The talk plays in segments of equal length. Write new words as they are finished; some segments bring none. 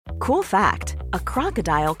Cool fact, a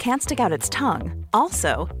crocodile can't stick out its tongue.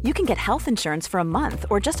 Also, you can get health insurance for a month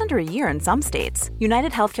or just under a year in some states.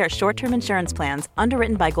 United Healthcare short-term insurance plans,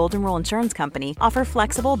 underwritten by Golden Rule Insurance Company, offer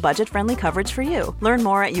flexible, budget-friendly coverage for you. Learn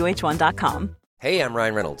more at uh1.com. Hey, I'm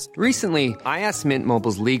Ryan Reynolds. Recently, I asked Mint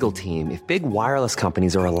Mobile's legal team if big wireless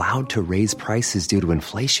companies are allowed to raise prices due to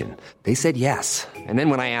inflation. They said yes. And then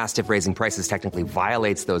when I asked if raising prices technically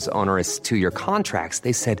violates those onerous two-year contracts,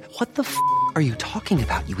 they said, "What the f*** are you talking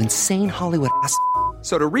about, you insane Hollywood ass?"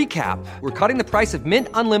 So to recap, we're cutting the price of Mint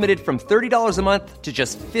Unlimited from $30 a month to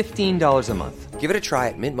just $15 a month. Give it a try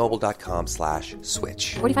at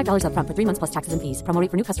mintmobile.com/switch. $45 up front for 3 months plus taxes and fees. Promo rate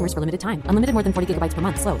for new customers for limited time. Unlimited more than 40 gigabytes per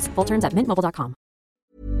month. Slows full terms at mintmobile.com.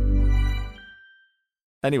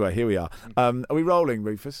 Anyway, here we are. Are we rolling,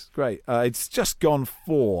 Rufus? Great. It's just gone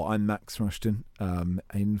 4. I'm Max Rushton,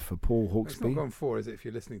 in for Paul Hawksby. It's not gone 4, is it, if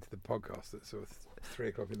you're listening to the podcast at sort of 3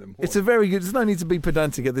 o'clock in the morning? It's a very good... There's no need to be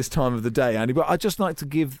pedantic at this time of the day, Andy, but I'd just like to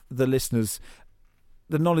give the listeners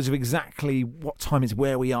the knowledge of exactly what time it's,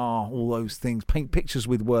 where we are, all those things. Paint pictures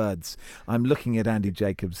with words. I'm looking at Andy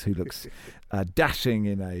Jacobs, who looks dashing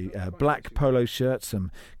in a black polo shirt,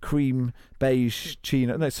 some cream beige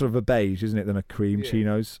chino. No, it's sort of a beige, isn't it, than a cream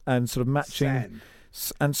chinos, and sort of matching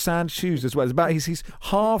sand shoes as well. It's about he's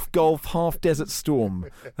half golf, half Desert Storm.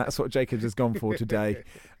 That's what Jacobs has gone for today.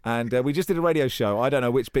 And we just did a radio show. I don't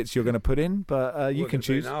know which bits you're going to put in, but you can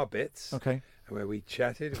choose. Our bits, okay, where we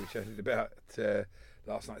chatted about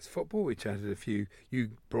last night's football. We chatted a few. You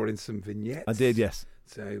brought in some vignettes. I did, yes.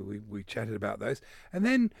 So we chatted about those, and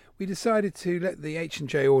then we decided to let the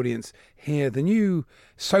H&J audience hear the new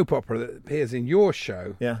soap opera that appears in your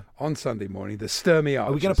show on Sunday morning, The Sturmy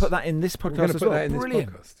Archers. Are we going to put that in this podcast? We're going to put that in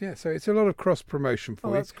Brilliant. this podcast. Yeah, so it's a lot of cross promotion for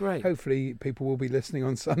you. That's great. Hopefully, people will be listening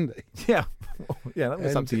on Sunday. Yeah, that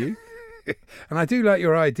was up to you. And I do like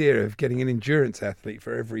your idea of getting an endurance athlete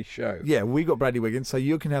for every show. Yeah, we got Bradley Wiggins, so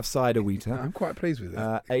you can have Cider Wheater. I'm quite pleased with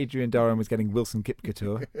that. Adrian Durham was getting Wilson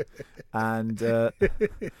Kipketur. And so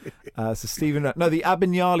Stephen... No, the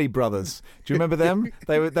Abignali brothers. Do you remember them?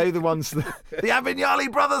 They were the ones... The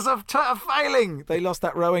Abignali brothers are failing! They lost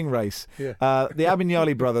that rowing race. Yeah. The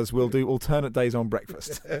Abignali brothers will do alternate days on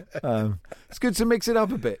breakfast. It's good to mix it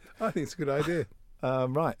up a bit. I think it's a good idea.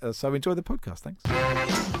 Right, so enjoy the podcast. Thanks.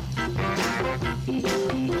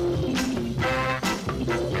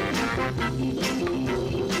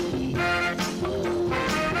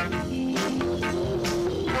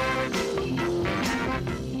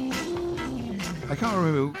 I can't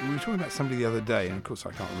remember. We were talking about somebody the other day, and of course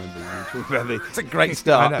I can't remember. We were talking about It's a great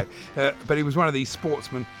start. I know, but he was one of these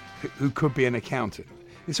sportsmen who could be an accountant.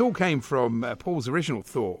 This all came from Paul's original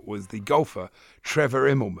thought was the golfer Trevor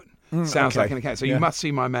Immelman. Sounds like an accountant. So you must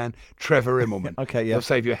see my man Trevor Immelman. Okay, yeah. He'll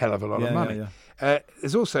save you a hell of a lot of money.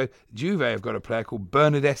 There's also Juve have got a player called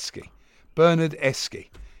Bernard Eschi. Bernard Eschi.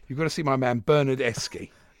 You've got to see my man Bernard Eschi.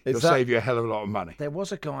 He'll save you a hell of a lot of money. There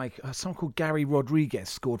was a guy, someone called Gary Rodriguez,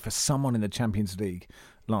 scored for someone in the Champions League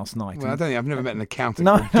last night. Well, I don't think I've never met an accountant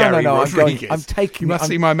called Gary Rodriguez. I'm taking. You must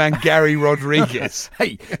see my man Gary Rodriguez.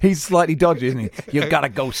 Hey, he's slightly dodgy, isn't he? You've got to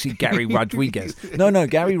go see Gary Rodriguez. No,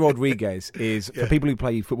 Gary Rodriguez is, for people who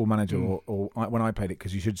play Football Manager or when I played it,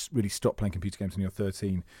 because you should really stop playing computer games when you're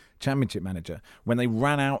 13, Championship Manager. When they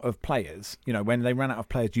ran out of players,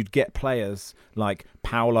 you'd get players like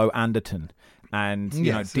Paolo Anderton and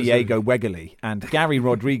Diego Wegerle, and Gary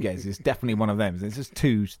Rodriguez is definitely one of them. There's just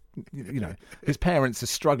two, his parents are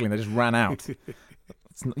struggling. They just ran out.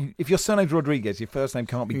 If your surname's Rodriguez, your first name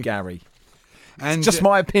can't be Gary. And it's just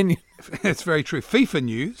my opinion. It's very true. FIFA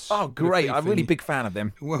news. Oh, great. I'm a really big fan of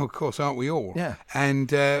them. Well, of course, aren't we all? Yeah. And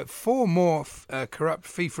 4 more corrupt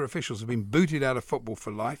FIFA officials have been booted out of football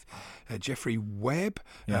for life. Jeffrey Webb,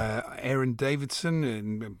 Aaron Davidson,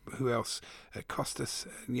 and who else? Costas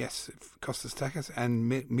Takas, and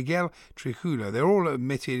Miguel Trijulo. They're all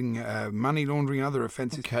admitting money laundering and other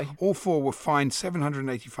offences. Okay. All 4 were fined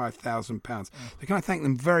 £785,000. So can I thank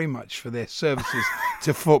them very much for their services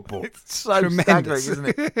to football? It's so tremendous,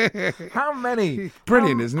 isn't it? How many?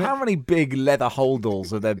 Brilliant, isn't it? How many big leather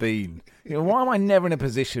holdalls have there been? Why am I never in a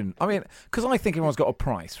position? I mean, because I think everyone's got a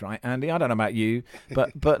price, right, Andy? I don't know about you,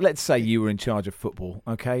 but let's say you were in charge of football,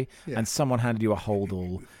 okay, and someone handed you a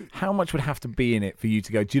holdall. How much would have to be in it for you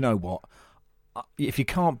to go, do you know what? If you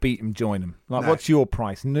can't beat them, join them. Like, what's your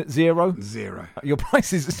price? Zero? Zero. Your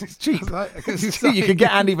price is cheap. You could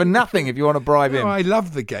get Andy for nothing if you want to bribe him. I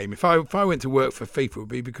love the game. If I went to work for FIFA, it would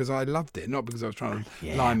be because I loved it, not because I was trying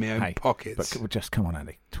to line my own pockets. But just come on,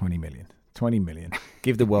 Andy. 20 million.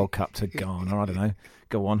 Give the World Cup to Ghana. I don't know.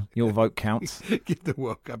 Go on. Your vote counts. Give the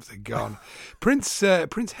World Cup to Ghana. Prince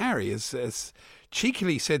Harry has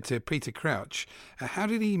cheekily said to Peter Crouch, how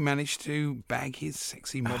did he manage to bag his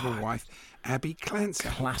sexy model wife, Abby Clancy?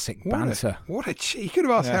 Classic banter. What a cheek. He could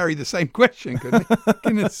have asked Harry the same question, couldn't he?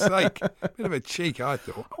 Goodness sake. Bit of a cheek, I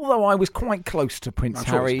thought. Although I was quite close to Prince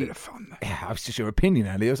Harry. It was a bit of fun, though. Yeah, it was just your opinion,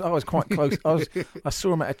 Andy. I was quite close. I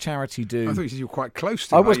saw him at a charity do. I thought you said you were quite close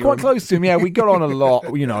to him. I was quite close to him, yeah. We got on a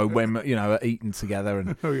lot, when, at Eton together.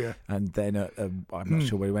 And, and then I'm not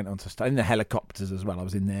sure where he went on to stay. In the helicopters as well. I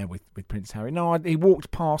was in there with Prince Harry. No, he walked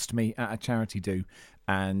past me at a charity do.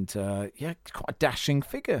 And, quite a dashing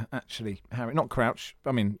figure, actually, Harry. Not Crouch.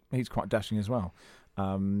 I mean, he's quite dashing as well.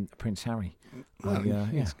 Prince Harry.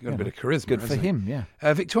 He's got a bit of charisma. Good for him, yeah.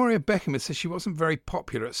 Victoria Beckham had said she wasn't very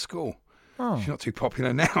popular at school. Oh. She's not too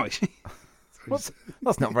popular now, is she? That's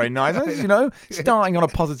not very nice, starting on a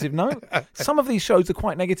positive note. Some of these shows are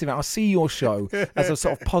quite negative. I see your show as a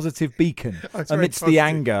sort of positive beacon amidst the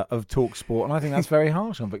anger of TalkSport, and I think that's very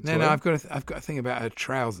harsh on Victoria. No, I've got a thing about her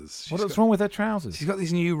trousers. What's wrong with her trousers? She's got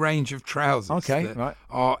this new range of trousers that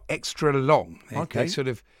are extra long. Okay. They sort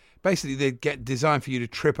of... Basically, they get designed for you to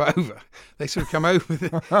trip over. They sort of come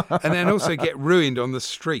over and then also get ruined on the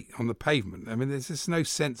street, on the pavement. I mean, there's just no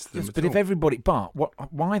sense to them at all. If everybody...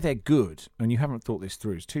 why they're good, and you haven't thought this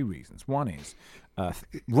through, is two reasons. One is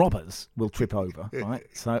robbers will trip over, right?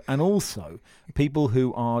 And also, people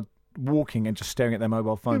who are walking and just staring at their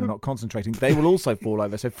mobile phone and not concentrating, they will also fall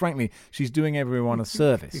over. So frankly, she's doing everyone a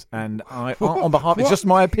service. And on behalf, it's just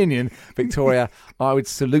my opinion, Victoria, I would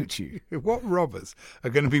salute you. What robbers are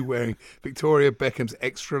going to be wearing Victoria Beckham's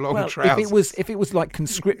extra long trousers? If it was like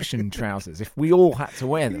conscription trousers, if we all had to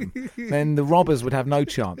wear them, then the robbers would have no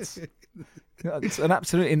chance. It's an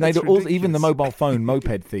absolute, and they'd all, even the mobile phone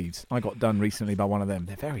moped thieves. I got done recently by one of them.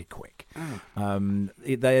 They're very quick.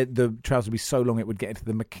 The trousers would be so long it would get into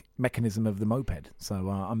the mechanism of the moped. So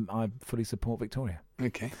I fully support Victoria.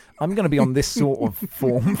 Okay. I'm going to be on this sort of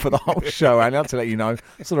form for the whole show, and I'll to let you know,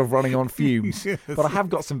 sort of running on fumes. But I have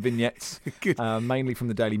got some vignettes, mainly from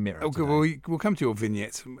the Daily Mirror. Okay, well, we'll come to your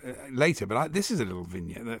vignettes later, but this is a little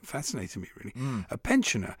vignette that fascinated me, really. A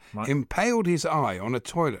pensioner impaled his eye on a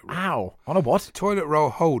toilet roll. Ow! On a what? Toilet roll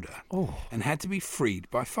holder. And had to be freed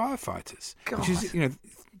by firefighters. God. Which is,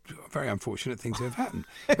 very unfortunate things have happened.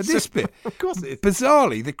 But this bit, of course,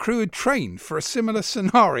 bizarrely, the crew had trained for a similar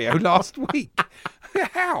scenario last week.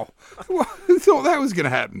 How? Who thought that was going to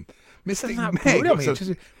happen? Mystic Meg.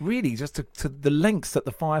 Really, just to the lengths that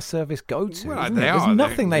the fire service go to. Well, There's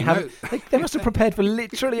nothing they haven't. They must have prepared for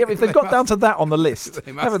literally everything. They've got down to that on the list,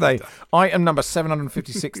 haven't they? Item number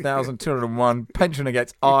 756,201. Pensioner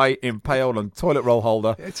gets eye impaled on toilet roll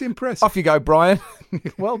holder. It's impressive. Off you go, Brian.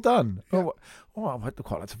 Well done. Yeah. I'd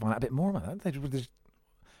quite like to find out a bit more about that.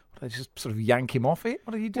 They just sort of yank him off it?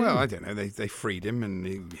 What did he do? Well, I don't know. They freed him and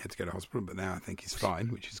he had to go to hospital, but now I think he's fine,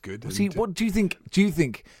 which is good. What do you think? Do you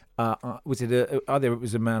think was it either it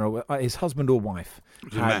was a man or his husband or wife?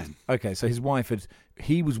 It was a man. Okay, so his wife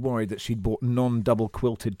he was worried that she'd bought non-double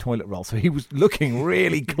quilted toilet roll, so he was looking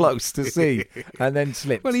really close to see, and then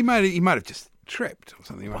slipped. Well, he might have just tripped or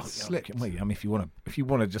something. Slipped. Well, I mean, if you want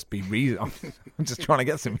to just be reasonable, I'm just trying to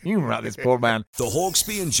get some humour out of this poor man. The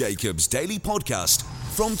Hawksbee and Jacobs Daily Podcast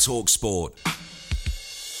from TalkSport.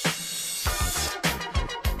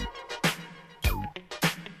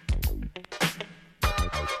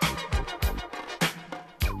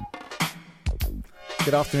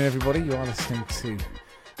 Good afternoon, everybody. You are listening to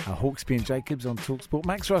Hawksbee and Jacobs on TalkSport.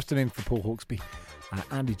 Max Rushton in for Paul Hawksbee.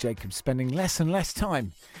 Andy Jacobs spending less and less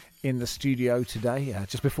time in the studio today.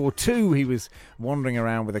 Just before 2, he was wandering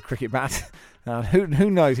around with a cricket bat.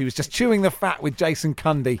 Who knows? He was just chewing the fat with Jason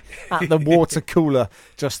Cundy at the water cooler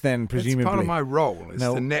just then, presumably. It's part of my role as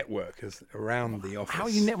the network around the office. How are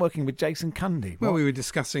you networking with Jason Cundy? Well, we were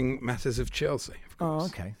discussing matters of Chelsea, of course. Oh,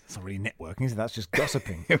 okay. That's not really networking, is it? That's just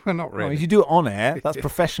gossiping. Well, not really. I mean, if you do it on air, that's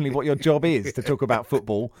professionally what your job is, to talk about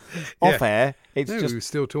football. Off air, it's just... we were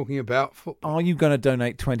still talking about football. Are you going to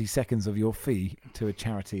donate 20 seconds of your fee to a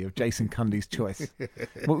charity of Jason Cundy's choice?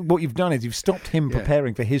 What you've done is you've stopped him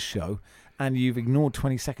preparing for his show, and you've ignored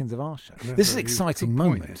 20 seconds of our show. This is an exciting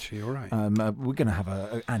moment. Actually, you're right. We're going to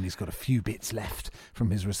have Andy's got a few bits left from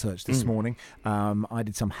his research this morning. I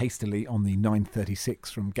did some hastily on the 936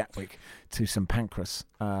 from Gatwick to St Pancras.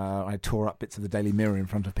 I tore up bits of the Daily Mirror in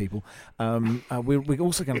front of people. We're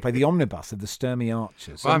also going to play the omnibus of the Sturmey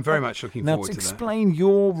Archers. Well, I'm very much looking forward to that. Now, explain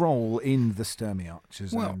your role in the Sturmey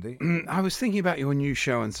Archers, Andy. I was thinking about your new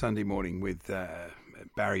show on Sunday morning with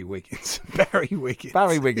Barry Wiggins.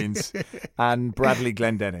 Barry Wiggins and Bradley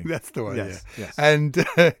Glendenning. That's the one. Yes, yeah. yes. And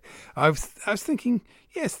I was thinking,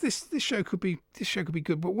 yes, this show could be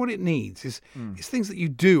good, but what it needs is things that you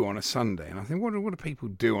do on a Sunday. And I think, what do people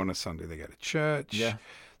do on a Sunday? They go to church. Yeah.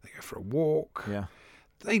 They go for a walk. Yeah.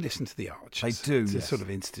 They listen to the Archers. They do. It's a yes. sort of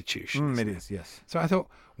institution. It is. Yes. So I thought,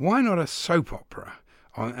 why not a soap opera?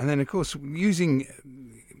 And then, of course, using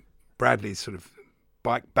Bradley's sort of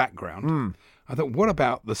bike background, I thought, what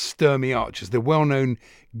about the Sturmey Archers, the well-known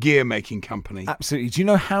gear-making company? Absolutely. Do you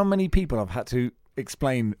know how many people I've had to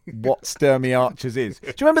explain what Sturmey Archers is? Do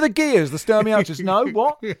you remember the gears, the Sturmey Archers? No?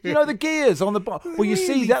 What? You know the gears on the bottom? Well, you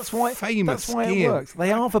see, Really that's why famous it gear. works.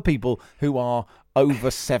 They are for people who are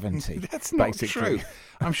over 70. That's not basically. true.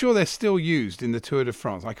 I'm sure they're still used in the Tour de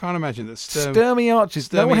France. I can't imagine that Sturmey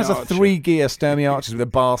Archers. No Sturmey one has a Archer. 3-gear Sturmey Archers with a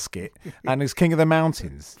basket and is King of the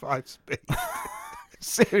Mountains. 5 speed.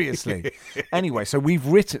 Seriously. Anyway, so we've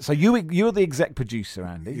written. So you're the exec producer,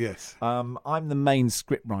 Andy. Yes. I'm the main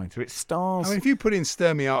script writer. It stars. I mean, if you put in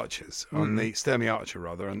Sturmey Archers on the Sturmey Archer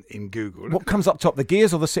rather in Google, what comes up top? The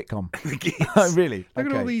gears or the sitcom? the gears. Oh, really? Look at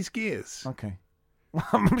Okay. all these gears. Okay. Well,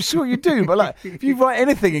 I'm sure you do, but like, if you write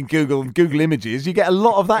anything in Google Images, you get a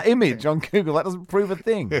lot of that image on Google. That doesn't prove a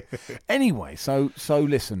thing. Anyway, so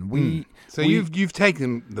listen, So you've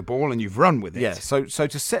taken the ball and you've run with it. yeah. So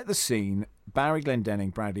to set the scene, Barry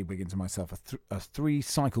Glendenning, Bradley Wiggins, and myself are 3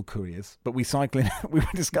 cycle couriers, but we cycle in. We were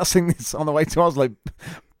discussing this on the way to Oslo.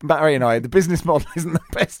 Barry and I, the business model isn't the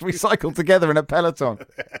best. We cycle together in a peloton.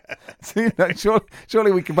 So,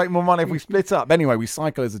 surely we can make more money if we split up. Anyway, we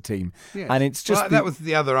cycle as a team, Yes. and it's just Well, that was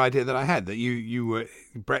the other idea that I had, that you were,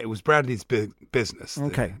 it was Bradley's business, the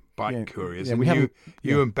Okay. bike Yeah. couriers, Yeah, and we haven't-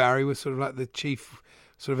 you and Barry were sort of like the chief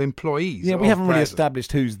sort of employees. Yeah, we of haven't really Bradley.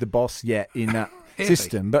 established who's the boss yet in that Really?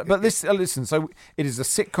 system. But this, listen, so it is a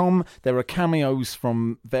sitcom. There are cameos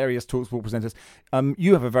from various TalkSport presenters.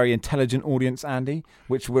 You have a very intelligent audience, Andy,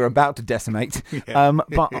 which we're about to decimate.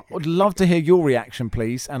 But I would love to hear your reaction,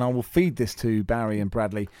 please, and I will feed this to Barry and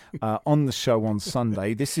Bradley on the show on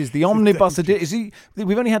Sunday. This is the omnibus edition.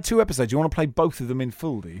 We've only had 2 episodes. You want to play both of them in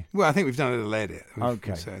full, do you? Well, I think we've done a little edit.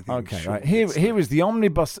 Okay. So I think Okay. we've Right. shortened it. Here is the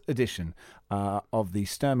omnibus edition of the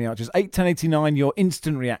Sturmey Archers. 8:10:89. Your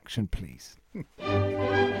instant reaction, please.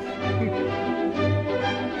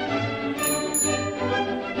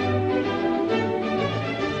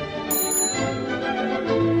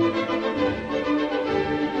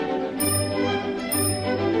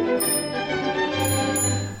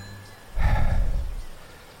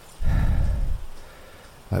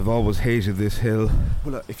 I've always hated this hill.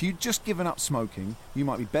 Well, look, if you'd just given up smoking, you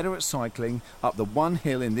might be better at cycling up the one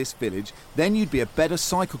hill in this village. Then you'd be a better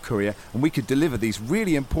cycle courier, and we could deliver these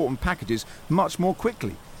really important packages much more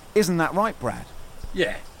quickly. Isn't that right, Brad?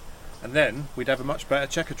 Yeah, and then we'd have a much better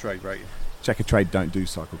checker trade rating. Checker Trade don't do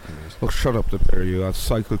cycle couriers. Oh, shut up the pair of you. I'll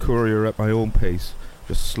cycle courier at my own pace.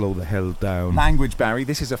 Just slow the hell down. Language, Barry.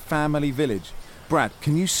 This is a family village. Brad,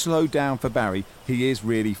 can you slow down for Barry? He is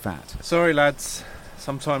really fat. Sorry, lads.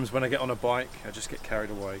 Sometimes when I get on a bike, I just get carried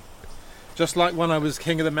away. Just like when I was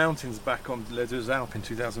King of the Mountains back on Les Deux Alpes in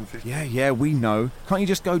 2015. Yeah, we know. Can't you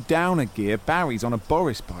just go down a gear? Barry's on a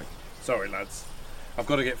Boris bike. Sorry, lads. I've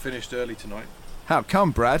got to get finished early tonight. How come,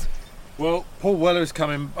 Brad? Well, Paul Weller's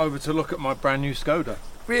coming over to look at my brand new Skoda.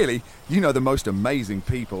 Really? You know the most amazing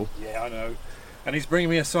people. Yeah, I know. And he's bringing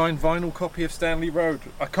me a signed vinyl copy of Stanley Road.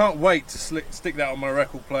 I can't wait to stick that on my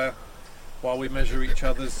record player while we measure each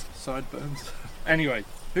other's sideburns. Anyway,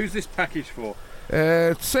 who's this package for?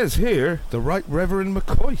 It says here, the Right Reverend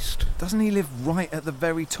McCoist. Doesn't he live right at the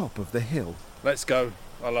very top of the hill? Let's go.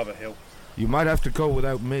 I love a hill. You might have to go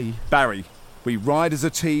without me. Barry, we ride as a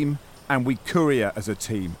team and we courier as a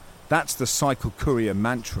team. That's the cycle courier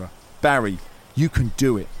mantra. Barry, you can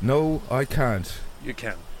do it. No, I can't. You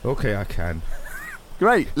can. Okay, I can.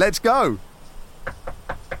 Great, let's go.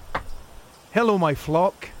 Hello, my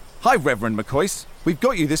flock. Hi, Reverend McCoist. We've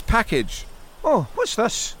got you this package. Oh, what's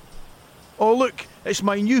this? Oh, look, it's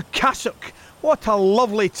my new cassock. What a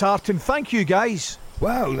lovely tartan. Thank you, guys.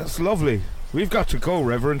 Wow, that's lovely. We've got to go,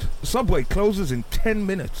 Reverend. The subway closes in 10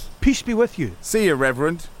 minutes. Peace be with you. See you,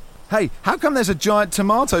 Reverend. Hey, how come there's a giant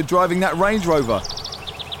tomato driving that Range Rover?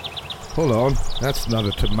 Hold on, that's not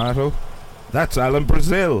a tomato. That's Alan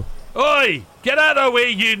Brazil. Oi! Get out of the way,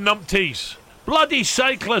 you numpties! Bloody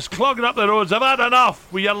cyclists clogging up the roads. I've had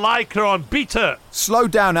enough with your lycra on. Beat it! Slow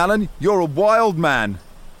down, Alan. You're a wild man.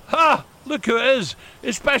 Ha! Look who it is.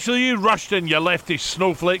 Especially you, Rushton, you lefty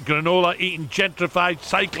snowflake granola-eating gentrified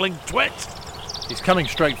cycling twit. He's coming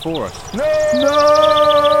straight for us.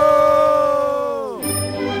 No!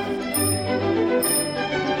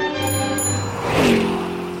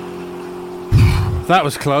 That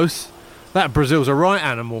was close. That Brazil's a right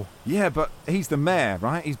animal. Yeah, but he's the mayor,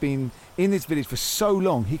 right? He's been in this village for so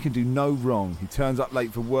long, he can do no wrong. He turns up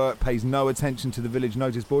late for work, pays no attention to the village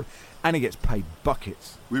notice board, and he gets paid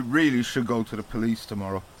buckets. We really should go to the police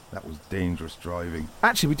tomorrow. That was dangerous driving.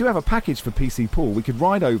 Actually, we do have a package for PC Paul. We could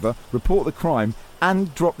ride over, report the crime,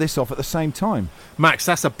 and drop this off at the same time. Max,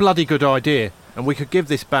 that's a bloody good idea. And we could give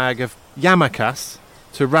this bag of yarmulkes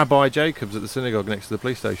to Rabbi Jacobs at the synagogue next to the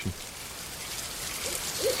police station.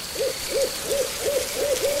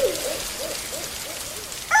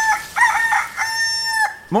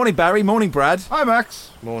 Morning, Barry. Morning, Brad. Hi,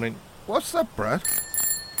 Max. Morning. What's that, Brad?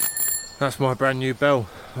 That's my brand new bell.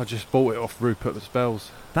 I just bought it off Rupert's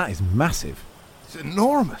Bells. That is massive. It's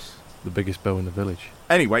enormous. The biggest bell in the village.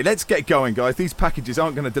 Anyway, let's get going, guys. These packages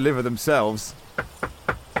aren't going to deliver themselves.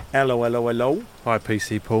 Hello, hello, hello. Hi,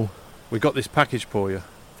 PC Paul. We got this package for you.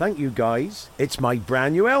 Thank you, guys. It's my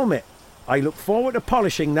brand new helmet. I look forward to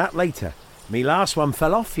polishing that later. Me last one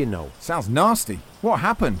fell off, you know. Sounds nasty. What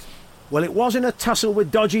happened? Well, it wasn't a tussle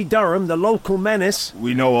with Dodgy Durham, the local menace.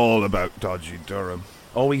 We know all about Dodgy Durham.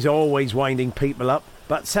 Oh, he's always winding people up,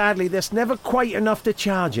 but sadly there's never quite enough to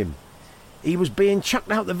charge him. He was being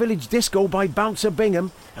chucked out the village disco by Bouncer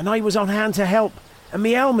Bingham, and I was on hand to help, and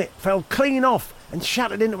me helmet fell clean off and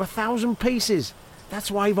shattered into 1,000 pieces.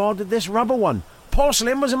 That's why I've ordered this rubber one.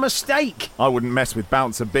 Porcelain was a mistake. I wouldn't mess with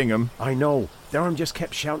Bouncer Bingham. I know. Durham just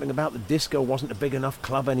kept shouting about the disco wasn't a big enough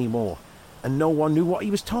club anymore, and no one knew what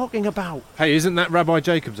he was talking about. Hey, isn't that Rabbi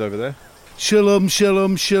Jacobs over there? Shalom,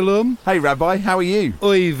 shalom, shalom. Hey, Rabbi, how are you?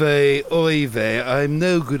 Oy vey, I'm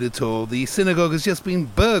no good at all. The synagogue has just been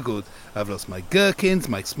burgled. I've lost my gherkins,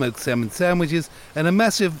 my smoked salmon sandwiches, and a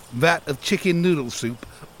massive vat of chicken noodle soup.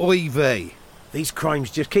 Oy vey. These crimes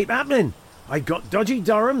just keep happening. I got Dodgy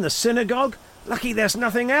Durham, the synagogue. Lucky there's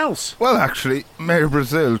nothing else. Well, actually, Mayor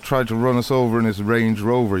Brazil tried to run us over in his Range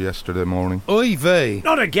Rover yesterday morning. Oy vey.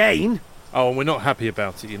 Not again. Oh, and we're not happy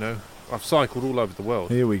about it, you know. I've cycled all over the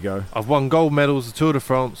world. Here we go. I've won gold medals, the Tour de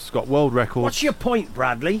France, got world records. What's your point,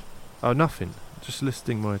 Bradley? Oh, nothing. Just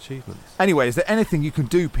listing my achievements. Anyway, is there anything you can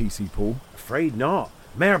do, PC Paul? Afraid not.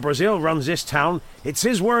 Mayor Brazil runs this town. It's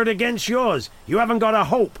his word against yours. You haven't got a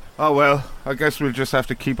hope. Oh, well, I guess we'll just have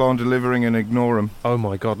to keep on delivering and ignore him. Oh,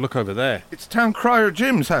 my God, look over there. It's Town Crier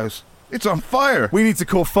Jim's house. It's on fire. We need to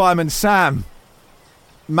call Fireman Sam.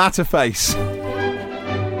 Matterface.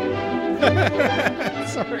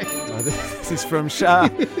 Sorry. This is from Shah.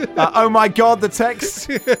 Oh my God, the text.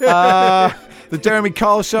 The Jeremy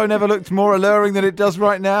Kyle show never looked more alluring than it does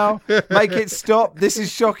right now. Make it stop. This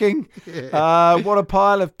is shocking. What a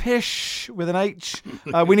pile of pish with an H.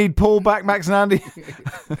 We need Paul back, Max and Andy.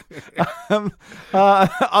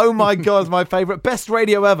 Oh my God, my favourite. Best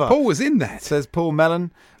radio ever. Paul was in that. Says Paul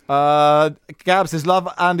Mellon. Gab says,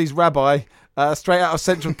 love Andy's Rabbi. Straight out of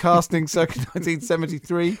Central Casting, circa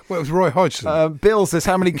 1973. Well, it was Roy Hodgson. Bill says,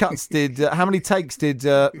 how many takes did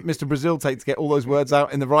Mr. Brazil take to get all those words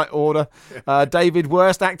out in the right order? David,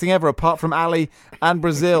 worst acting ever, apart from Ali and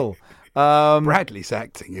Brazil. Bradley's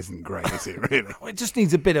acting isn't great, is it, really? It just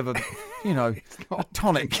needs a bit of a, a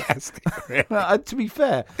tonic. Really. To be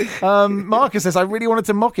fair. Marcus says, I really wanted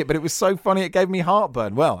to mock it, but it was so funny it gave me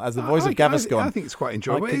heartburn. Well, as the voice of Gaviscon. I think it's quite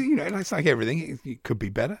enjoyable. It's like everything. It could be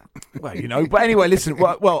better. Well, but anyway, listen.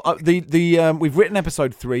 We've written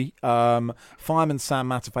episode 3. Fireman Sam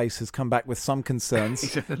Matterface has come back with some concerns.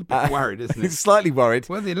 He's a little bit worried, isn't he? He's slightly worried.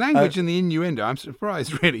 Well, the language and the innuendo, I'm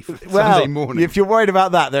surprised, really, for well, Sunday morning. If you're worried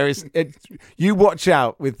about that, you watch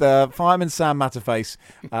out with Fireman Sam Matterface.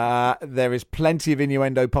 There is plenty of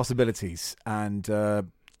innuendo possibilities, and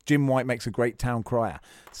Jim White makes a great town crier.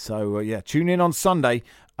 So tune in on Sunday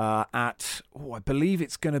at I believe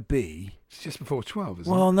it's going to be. It's just before 12,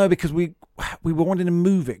 isn't it? Well, no, because we were wanting to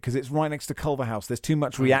move it because it's right next to Culverhouse. There's too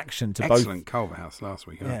much reaction to both. Excellent Culverhouse last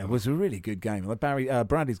week. Yeah, it was a really good game.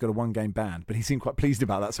 Bradley's got a 1-game ban, but he seemed quite pleased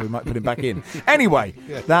about that, so we might put him back in. Anyway,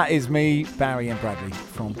 that is me, Barry and Bradley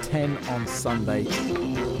from 10 on Sunday.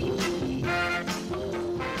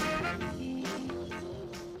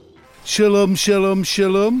 Shalom, shalom,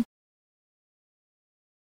 shalom.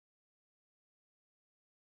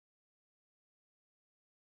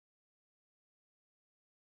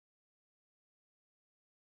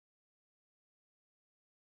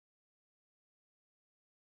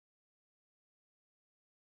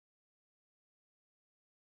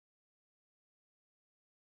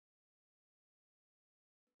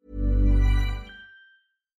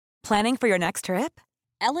 Planning for your next trip?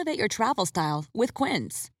 Elevate your travel style with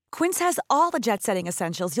Quince. Quince has all the jet-setting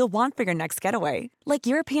essentials you'll want for your next getaway, like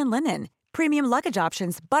European linen, premium luggage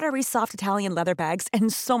options, buttery soft Italian leather bags,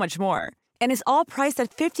 and so much more. And is all priced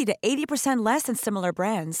at 50 to 80% less than similar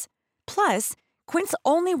brands. Plus, Quince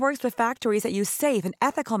only works with factories that use safe and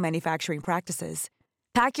ethical manufacturing practices.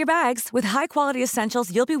 Pack your bags with high-quality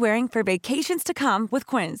essentials you'll be wearing for vacations to come with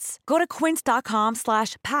Quince. Go to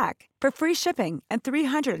quince.com/pack for free shipping and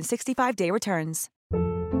 365-day returns.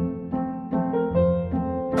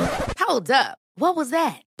 Hold up. What was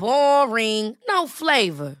that? Boring. No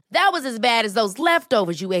flavor. That was as bad as those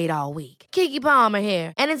leftovers you ate all week. Keke Palmer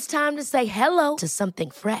here, and it's time to say hello to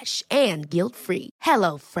something fresh and guilt-free.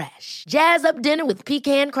 Hello Fresh. Jazz up dinner with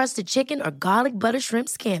pecan-crusted chicken or garlic butter shrimp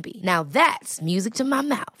scampi. Now that's music to my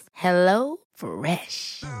mouth. Hello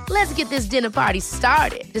Fresh. Let's get this dinner party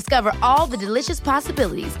started. Discover all the delicious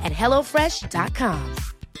possibilities at HelloFresh.com.